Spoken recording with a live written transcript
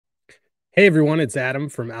Hey everyone, it's Adam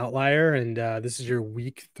from Outlier, and this is your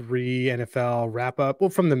Week 3 NFL wrap up. Well,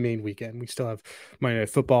 from the main weekend, we still have Monday Night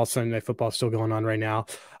Football, Sunday Night Football still going on right now.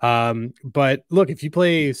 But look, if you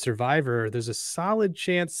play Survivor, there's a solid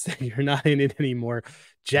chance that you're not in it anymore.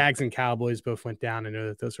 Jags and Cowboys both went down. I know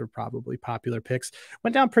that those were probably popular picks.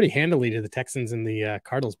 Went down pretty handily to the Texans and the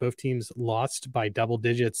Cardinals. Both teams lost by double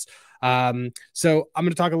digits. So I'm going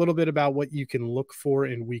to talk a little bit about what you can look for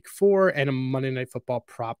in Week 4 and a Monday Night Football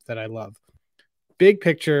prop that I love. Big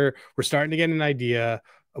picture, we're starting to get an idea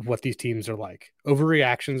of what these teams are like.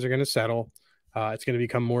 Overreactions are going to settle. It's going to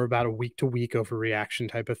become more about a week-to-week overreaction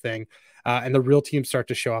type of thing. And the real teams start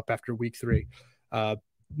to show up after Week 3.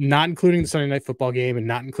 Not including the Sunday Night Football game and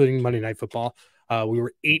not including Monday Night Football. We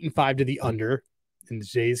were 8-5 to the under in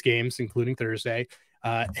today's games, including Thursday.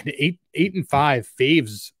 And 8-5,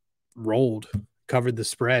 Faves rolled, covered the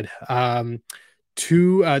spread.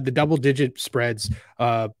 The double-digit spreads,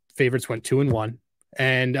 favorites went 2-1.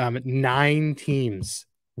 And 9 teams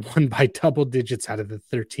won by double digits out of the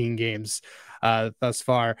 13 games thus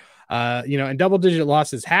far. And double-digit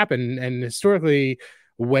losses happen. And historically,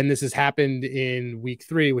 when this has happened in Week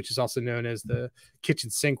 3, which is also known as the kitchen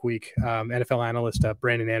sink week, NFL analyst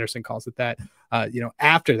Brandon Anderson calls it that.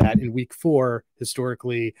 After that, in Week 4,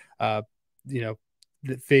 historically, the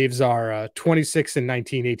Faves are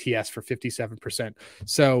 26-19 ATS for 57%.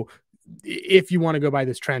 So if you want to go by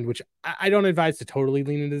this trend, which I don't advise to totally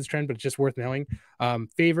lean into this trend, but it's just worth knowing.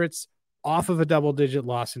 Favorites off of a double-digit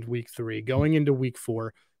loss in Week 3, going into Week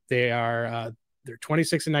 4, they're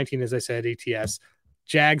 26-19, as I said, ATS.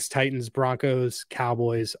 Jags, Titans, Broncos,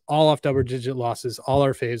 Cowboys, all off double-digit losses, all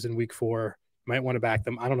our faves in Week 4. Might want to back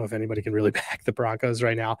them. I don't know if anybody can really back the Broncos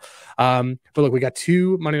right now. But look, we got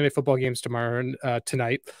 2 Monday Night Football games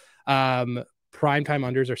tonight. Primetime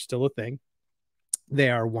unders are still a thing. They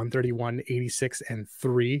are 131, 86, and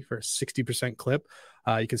 3 for a 60% clip.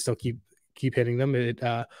 You can still keep hitting them. It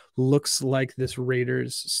looks like this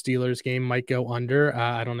Raiders-Steelers game might go under.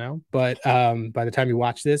 I don't know. But by the time you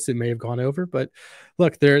watch this, it may have gone over. But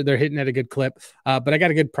look, they're hitting at a good clip. But I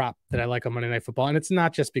got a good prop that I like on Monday Night Football. And it's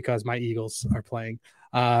not just because my Eagles are playing.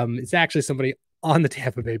 It's actually somebody on the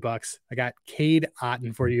Tampa Bay Bucks. I got Cade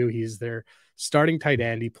Otton for you. He's their starting tight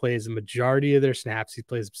end. He plays a majority of their snaps. He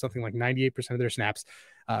plays something like 98% of their snaps.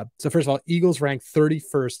 So first of all, Eagles rank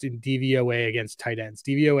 31st in DVOA against tight ends.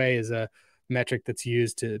 DVOA is a metric that's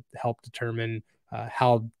used to help determine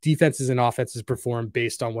how defenses and offenses perform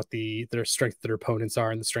based on what their strength of their opponents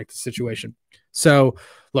are and the strength of the situation. So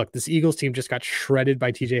look, this Eagles team just got shredded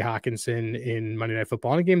by TJ Hawkinson in Monday Night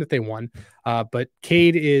Football in a game that they won. But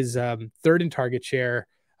Cade is third in target share,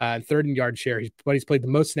 third in yard share. He's played the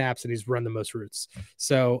most snaps and he's run the most routes.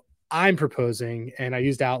 So I'm proposing, and I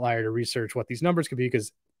used Outlier to research what these numbers could be,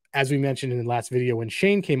 because as we mentioned in the last video, when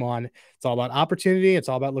Shane came on, it's all about opportunity. It's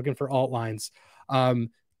all about looking for alt lines.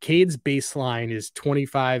 Cade's baseline is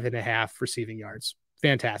 25.5 receiving yards.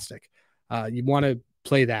 Fantastic. You want to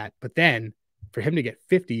play that, but then for him to get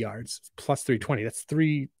 50 yards plus 320, that's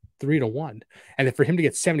 3-1. And then for him to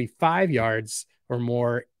get 75 yards or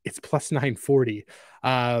more, it's plus 940.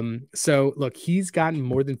 So look, he's gotten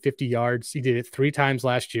more than 50 yards. He did it 3 times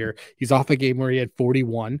last year. He's off a game where he had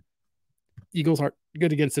 41. Eagles aren't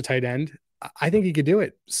good against the tight end. I think he could do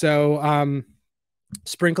it. So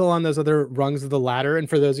sprinkle on those other rungs of the ladder. And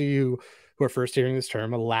for those of you who are first hearing this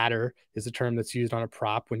term, a ladder is a term that's used on a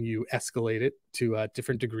prop when you escalate it to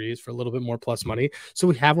different degrees for a little bit more plus money. So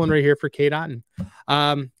we have one right here for Cade Otton.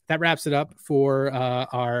 That wraps it up for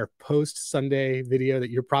our post-Sunday video that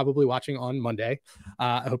you're probably watching on Monday.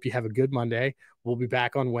 I hope you have a good Monday. We'll be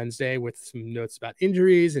back on Wednesday with some notes about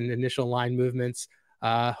injuries and initial line movements.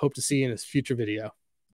 Hope to see you in this future video.